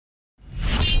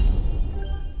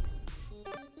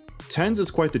TenZ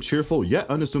is quite the cheerful yet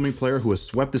unassuming player who has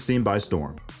swept the scene by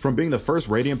storm. From being the first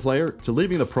Radiant player, to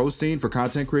leaving the pro scene for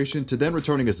content creation, to then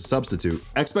returning as a substitute,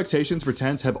 expectations for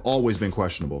TenZ have always been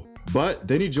questionable. But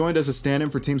then he joined as a stand-in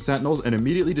for Team Sentinels and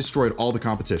immediately destroyed all the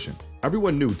competition.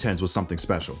 Everyone knew TenZ was something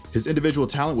special. His individual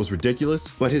talent was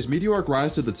ridiculous, but his meteoric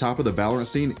rise to the top of the Valorant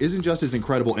scene isn't just his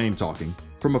incredible aim talking.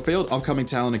 From a failed upcoming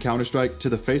talent in Counter-Strike to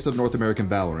the face of North American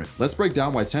Valorant, let's break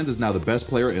down why TenZ is now the best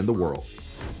player in the world.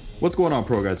 What's going on,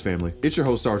 ProGuides family? It's your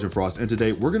host, Sergeant Frost, and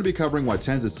today we're going to be covering why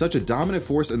TenZ is such a dominant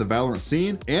force in the Valorant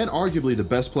scene and arguably the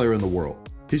best player in the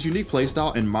world. His unique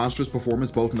playstyle and monstrous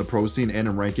performance both in the pro scene and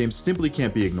in ranked games simply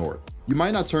can't be ignored. You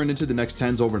might not turn into the next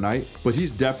TenZ overnight, but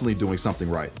he's definitely doing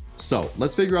something right. So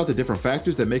let's figure out the different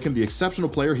factors that make him the exceptional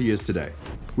player he is today.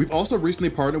 We've also recently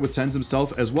partnered with TenZ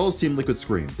himself as well as Team Liquid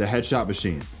Scream, the headshot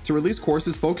machine, to release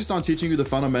courses focused on teaching you the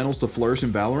fundamentals to flourish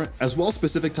in Valorant, as well as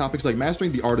specific topics like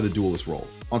mastering the art of the duelist role.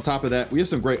 On top of that, we have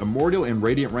some great Immortal and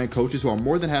Radiant rank coaches who are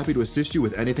more than happy to assist you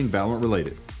with anything Valorant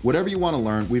related. Whatever you want to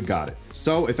learn, we've got it.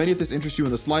 So if any of this interests you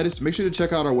in the slightest, make sure to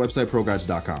check out our website,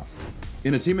 ProGuides.com.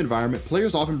 In a team environment,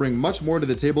 players often bring much more to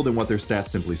the table than what their stats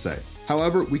simply say.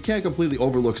 However, we can't completely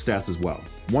overlook stats as well.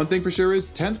 One thing for sure is,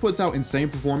 TenZ puts out insane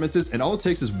performances, and all it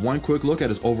takes is one quick look at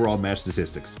his overall match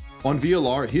statistics. On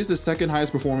VLR, he is the second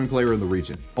highest performing player in the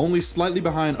region, only slightly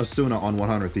behind Asuna on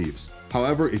 100 Thieves.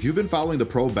 However, if you've been following the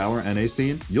pro Valorant NA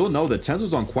scene, you'll know that TenZ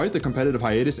was on quite the competitive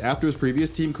hiatus after his previous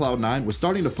team Cloud9 was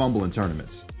starting to fumble in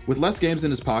tournaments. With less games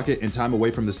in his pocket and time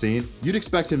away from the scene, you'd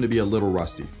expect him to be a little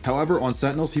rusty. However, on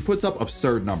Sentinels, he puts up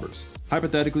absurd numbers.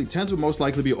 Hypothetically, TenZ would most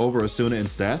likely be over Asuna in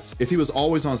stats if he was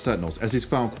always on Sentinels, as he's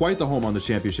found quite the home on the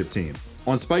championship team.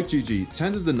 On Spike GG,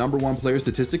 TenZ is the #1 player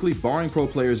statistically, barring pro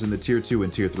players in the tier 2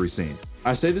 and tier 3 scene.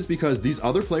 I say this because these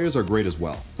other players are great as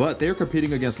well, but they are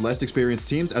competing against less experienced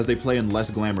teams as they play in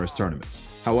less glamorous tournaments.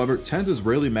 However, TenZ is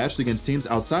rarely matched against teams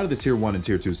outside of the tier 1 and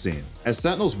tier 2 scene, as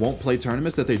Sentinels won't play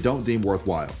tournaments that they don't deem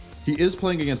worthwhile. He is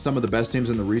playing against some of the best teams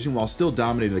in the region while still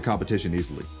dominating the competition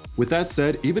easily. With that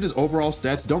said, even his overall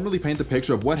stats don't really paint the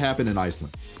picture of what happened in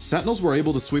Iceland. Sentinels were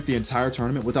able to sweep the entire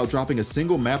tournament without dropping a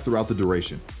single map throughout the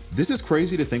duration. This is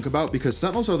crazy to think about because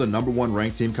Sentinels are the #1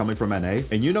 ranked team coming from NA,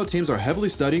 and you know teams are heavily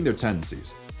studying their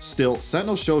tendencies. Still,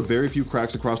 Sentinels showed very few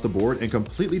cracks across the board and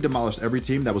completely demolished every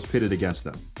team that was pitted against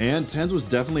them. And TenZ was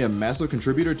definitely a massive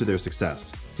contributor to their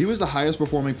success. He was the highest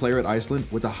performing player at Iceland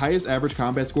with the highest average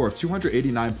combat score of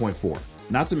 289.4.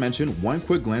 Not to mention, one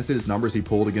quick glance at his numbers he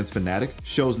pulled against Fnatic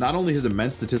shows not only his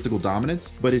immense statistical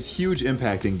dominance, but his huge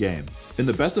impact in game. In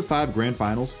the best of 5 grand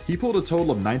finals, he pulled a total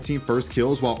of 19 first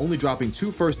kills while only dropping 2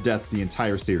 first deaths the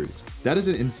entire series. That is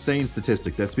an insane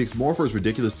statistic that speaks more for his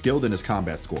ridiculous skill than his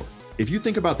combat score. If you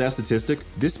think about that statistic,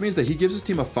 this means that he gives his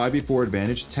team a 5v4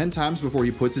 advantage 10 times before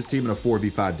he puts his team in a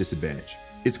 4v5 disadvantage.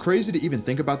 It's crazy to even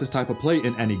think about this type of play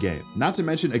in any game, not to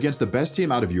mention against the best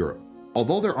team out of Europe.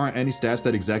 Although there aren't any stats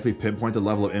that exactly pinpoint the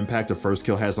level of impact a first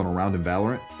kill has on a round in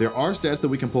Valorant, there are stats that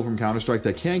we can pull from Counter-Strike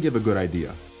that can give a good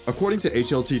idea. According to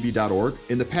HLTV.org,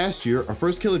 in the past year, a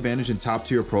first kill advantage in top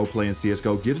tier pro play in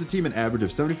CSGO gives a team an average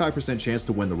of 75% chance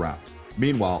to win the round.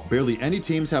 Meanwhile, barely any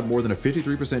teams have more than a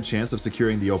 53% chance of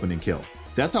securing the opening kill.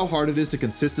 That's how hard it is to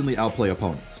consistently outplay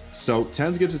opponents. So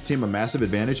TenZ gives his team a massive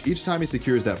advantage each time he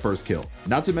secures that first kill,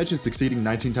 not to mention succeeding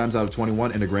 19 times out of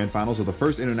 21 in the grand finals of the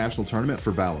first international tournament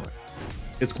for Valorant.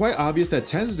 It's quite obvious that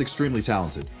TenZ is extremely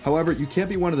talented. However, you can't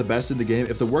be one of the best in the game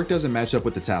if the work doesn't match up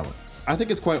with the talent. I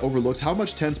think it's quite overlooked how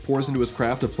much TenZ pours into his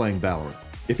craft of playing Valorant.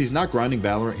 If he's not grinding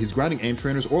Valorant, he's grinding aim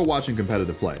trainers or watching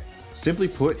competitive play. Simply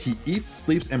put, he eats,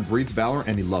 sleeps, and breathes Valorant,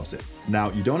 and he loves it. Now,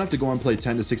 you don't have to go and play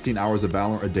 10 to 16 hours of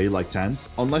Valorant a day like TenZ,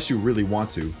 unless you really want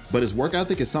to, but his work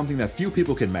ethic is something that few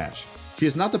people can match. He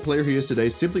is not the player he is today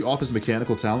simply off his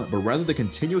mechanical talent, but rather the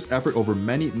continuous effort over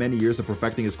many years of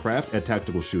perfecting his craft at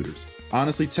tactical shooters.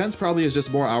 Honestly, TenZ probably has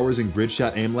just more hours in grid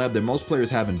shot aim lab than most players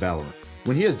have in Valorant.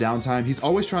 When he has downtime, he's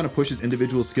always trying to push his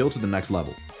individual skill to the next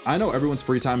level. I know everyone's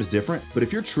free time is different, but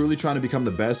if you're truly trying to become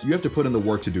the best, you have to put in the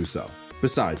work to do so.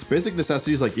 Besides, basic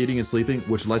necessities like eating and sleeping,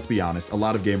 which let's be honest, a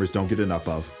lot of gamers don't get enough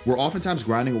of, we're oftentimes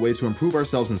grinding away to improve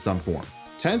ourselves in some form.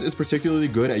 TenZ is particularly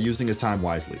good at using his time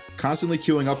wisely, constantly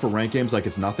queuing up for ranked games like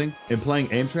it's nothing, and playing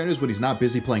aim trainers when he's not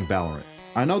busy playing Valorant.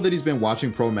 I know that he's been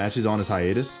watching pro matches on his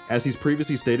hiatus, as he's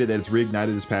previously stated that it's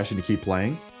reignited his passion to keep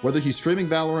playing. Whether he's streaming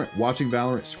Valorant, watching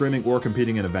Valorant, scrimming, or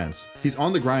competing in events, he's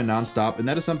on the grind non-stop, and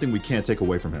that is something we can't take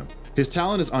away from him. His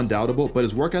talent is undoubtable, but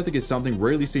his work ethic is something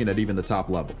rarely seen at even the top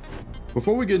level.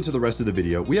 Before we get into the rest of the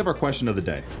video, we have our question of the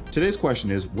day. Today's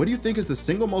question is, what do you think is the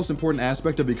single most important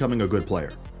aspect of becoming a good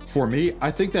player? For me,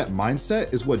 I think that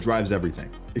mindset is what drives everything.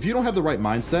 If you don't have the right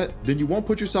mindset, then you won't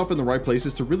put yourself in the right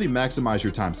places to really maximize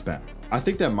your time spent. I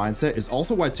think that mindset is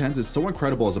also why TenZ is so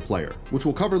incredible as a player, which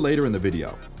we'll cover later in the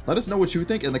video. Let us know what you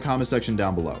think in the comment section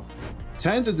down below.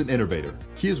 TenZ is an innovator.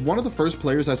 He is one of the first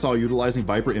players I saw utilizing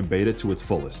Viper in beta to its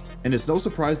fullest, and it's no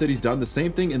surprise that he's done the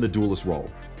same thing in the duelist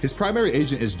role. His primary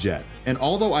agent is Jett, and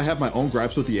although I have my own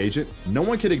gripes with the agent, no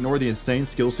one can ignore the insane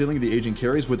skill ceiling the agent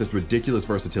carries with its ridiculous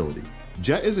versatility.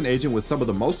 Jett is an agent with some of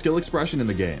the most skill expression in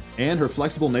the game, and her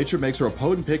flexible nature makes her a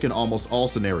potent pick in almost all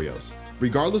scenarios.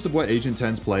 Regardless of what agent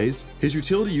TenZ plays, his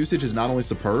utility usage is not only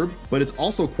superb, but it's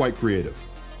also quite creative.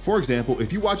 For example,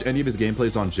 if you watch any of his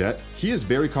gameplays on Jett, he is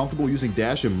very comfortable using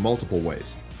dash in multiple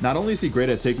ways. Not only is he great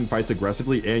at taking fights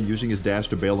aggressively and using his dash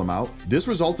to bail him out, this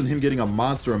results in him getting a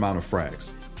monster amount of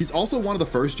frags. He's also one of the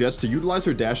first Jetts to utilize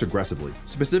her dash aggressively,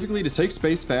 specifically to take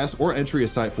space fast or entry a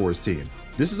sight for his team.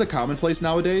 This is a commonplace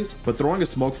nowadays, but throwing a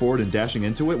smoke forward and dashing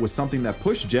into it was something that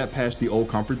pushed Jett past the old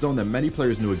comfort zone that many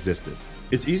players knew existed.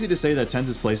 It's easy to say that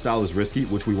TenZ's playstyle is risky,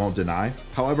 which we won't deny.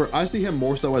 However, I see him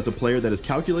more so as a player that is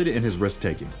calculated in his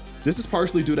risk-taking. This is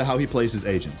partially due to how he plays his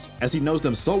agents, as he knows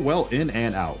them so well in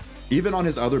and out. Even on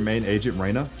his other main agent,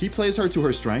 Reyna, he plays her to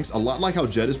her strengths a lot like how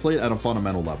Jett is played at a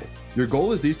fundamental level. Your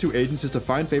goal is these two agents is to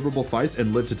find favorable fights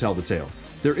and live to tell the tale.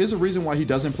 There is a reason why he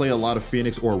doesn't play a lot of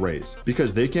Phoenix or Raze,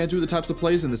 because they can't do the types of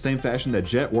plays in the same fashion that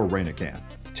Jett or Reyna can.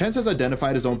 TenZ has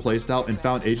identified his own playstyle and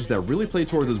found agents that really play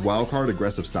towards his wildcard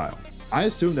aggressive style. I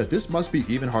assume that this must be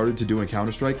even harder to do in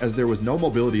Counter-Strike as there was no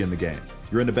mobility in the game.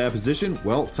 You're in a bad position?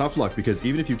 Well, tough luck, because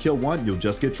even if you kill one, you'll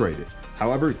just get traded.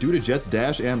 However, due to Jett's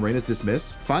dash and Reyna's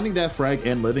dismiss, finding that frag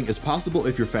and living is possible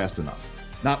if you're fast enough.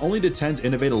 Not only did TenZ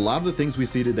innovate a lot of the things we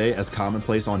see today as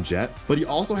commonplace on Jett, but he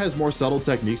also has more subtle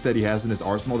techniques that he has in his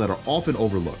arsenal that are often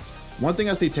overlooked. One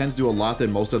thing I see TenZ do a lot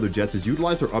than most other Jetts is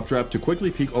utilize her updraft to quickly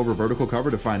peek over vertical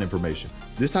cover to find information.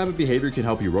 This type of behavior can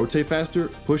help you rotate faster,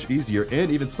 push easier,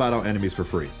 and even spot out enemies for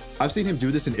free. I've seen him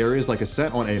do this in areas like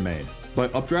Ascent on A main. By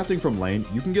updrafting from lane,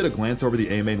 you can get a glance over the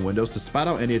A main windows to spot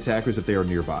out any attackers if they are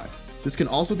nearby. This can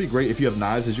also be great if you have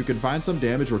knives, as you can find some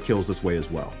damage or kills this way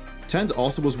as well. TenZ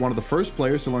also was one of the first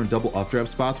players to learn double updraft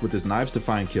spots with his knives to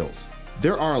find kills.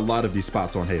 There are a lot of these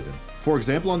spots on Haven. For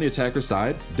example, on the attacker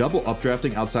side, double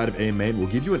updrafting outside of A main will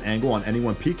give you an angle on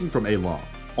anyone peeking from A long.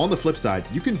 On the flip side,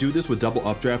 you can do this with double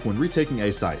updraft when retaking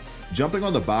A site. Jumping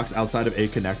on the box outside of A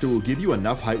connector will give you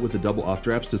enough height with the double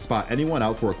updrafts to spot anyone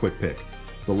out for a quick pick.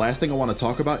 The last thing I want to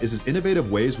talk about is his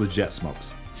innovative ways with Jett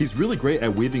smokes. He's really great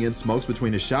at weaving in smokes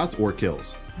between his shots or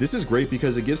kills. This is great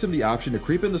because it gives him the option to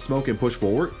creep in the smoke and push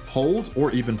forward, hold,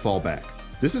 or even fall back.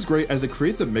 This is great as it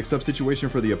creates a mix-up situation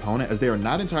for the opponent as they are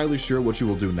not entirely sure what you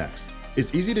will do next.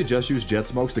 It's easy to just use Jett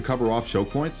smokes to cover off choke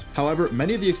points. However,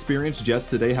 many of the experienced Jetts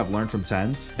today have learned from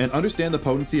TenZ and understand the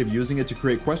potency of using it to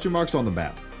create question marks on the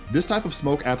map. This type of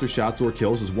smoke after shots or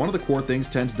kills is one of the core things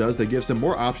TenZ does that gives him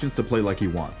more options to play like he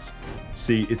wants.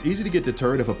 See, it's easy to get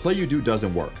deterred if a play you do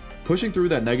doesn't work. Pushing through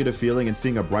that negative feeling and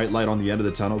seeing a bright light on the end of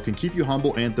the tunnel can keep you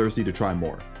humble and thirsty to try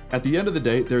more. At the end of the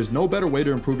day, there is no better way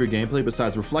to improve your gameplay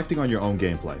besides reflecting on your own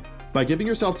gameplay. By giving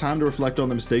yourself time to reflect on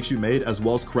the mistakes you made as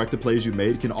well as correct the plays you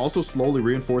made can also slowly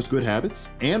reinforce good habits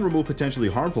and remove potentially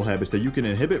harmful habits that you can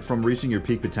inhibit from reaching your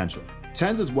peak potential.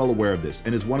 TenZ is well aware of this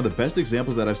and is one of the best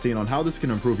examples that I've seen on how this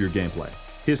can improve your gameplay.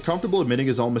 He is comfortable admitting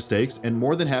his own mistakes and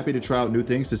more than happy to try out new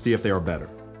things to see if they are better.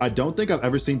 I don't think I've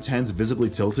ever seen TenZ visibly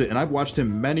tilted, and I've watched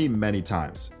him many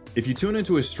times. If you tune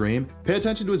into his stream, pay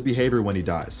attention to his behavior when he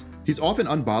dies. He's often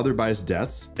unbothered by his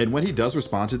deaths, and when he does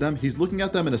respond to them, he's looking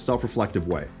at them in a self-reflective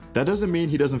way. That doesn't mean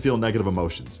he doesn't feel negative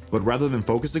emotions, but rather than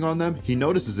focusing on them, he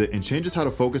notices it and changes how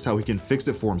to focus how he can fix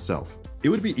it for himself. It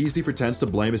would be easy for TenZ to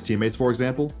blame his teammates, for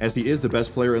example, as he is the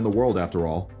best player in the world after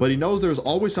all, but he knows there's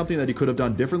always something that he could have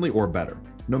done differently or better.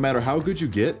 No matter how good you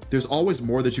get, there's always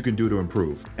more that you can do to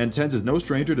improve, and TenZ is no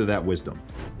stranger to that wisdom.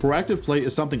 Proactive play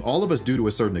is something all of us do to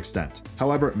a certain extent.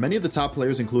 However, many of the top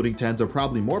players including TenZ are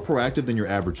probably more proactive than your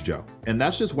average Joe, and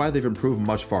that's just why they've improved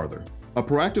much farther. A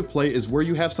proactive play is where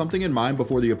you have something in mind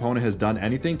before the opponent has done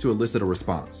anything to elicit a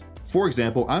response. For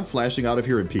example, I'm flashing out of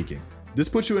here and peeking. This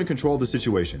puts you in control of the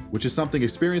situation, which is something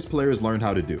experienced players learn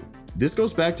how to do. This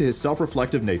goes back to his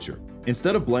self-reflective nature.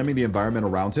 Instead of blaming the environment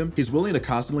around him, he's willing to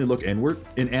constantly look inward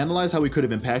and analyze how he could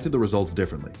have impacted the results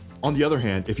differently. On the other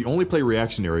hand, if you only play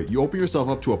reactionary, you open yourself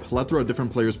up to a plethora of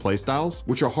different players' playstyles,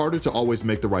 which are harder to always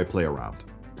make the right play around.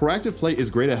 Proactive play is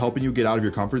great at helping you get out of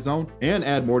your comfort zone and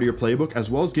add more to your playbook, as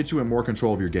well as get you in more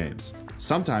control of your games.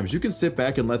 Sometimes you can sit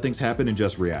back and let things happen and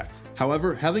just react.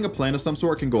 However, having a plan of some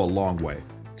sort can go a long way.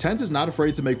 TenZ is not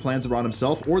afraid to make plans around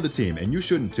himself or the team, and you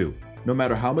shouldn't too. No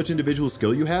matter how much individual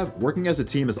skill you have, working as a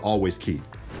team is always key.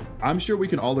 I'm sure we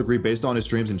can all agree based on his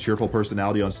streams and cheerful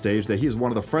personality on stage that he is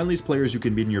one of the friendliest players you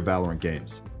can meet in your Valorant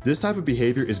games. This type of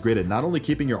behavior is great at not only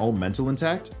keeping your own mental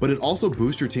intact, but it also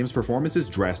boosts your team's performances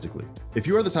drastically. If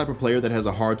you are the type of player that has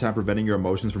a hard time preventing your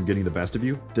emotions from getting the best of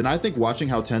you, then I think watching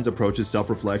how TenZ approaches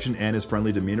self-reflection and his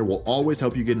friendly demeanor will always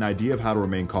help you get an idea of how to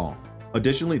remain calm.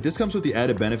 Additionally, this comes with the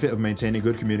added benefit of maintaining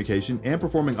good communication and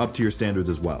performing up to your standards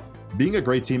as well. Being a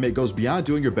great teammate goes beyond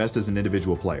doing your best as an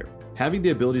individual player. Having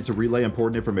the ability to relay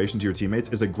important information to your teammates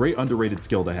is a great underrated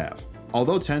skill to have.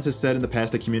 Although TenZ has said in the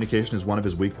past that communication is one of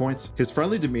his weak points, his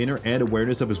friendly demeanor and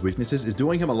awareness of his weaknesses is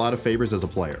doing him a lot of favors as a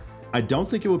player. I don't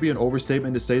think it would be an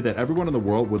overstatement to say that everyone in the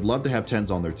world would love to have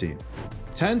TenZ on their team.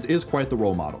 TenZ is quite the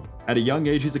role model. At a young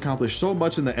age, he's accomplished so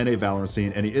much in the NA Valorant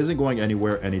scene, and he isn't going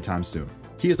anywhere anytime soon.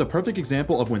 He is a perfect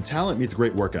example of when talent meets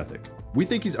great work ethic. We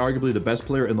think he's arguably the best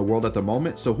player in the world at the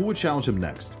moment, so who would challenge him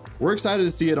next? We're excited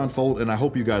to see it unfold, and I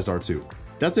hope you guys are too.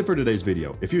 That's it for today's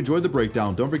video. If you enjoyed the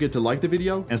breakdown, don't forget to like the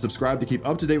video and subscribe to keep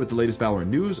up to date with the latest Valorant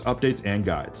news, updates, and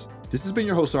guides. This has been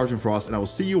your host, Sergeant Frost, and I will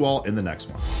see you all in the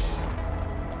next one.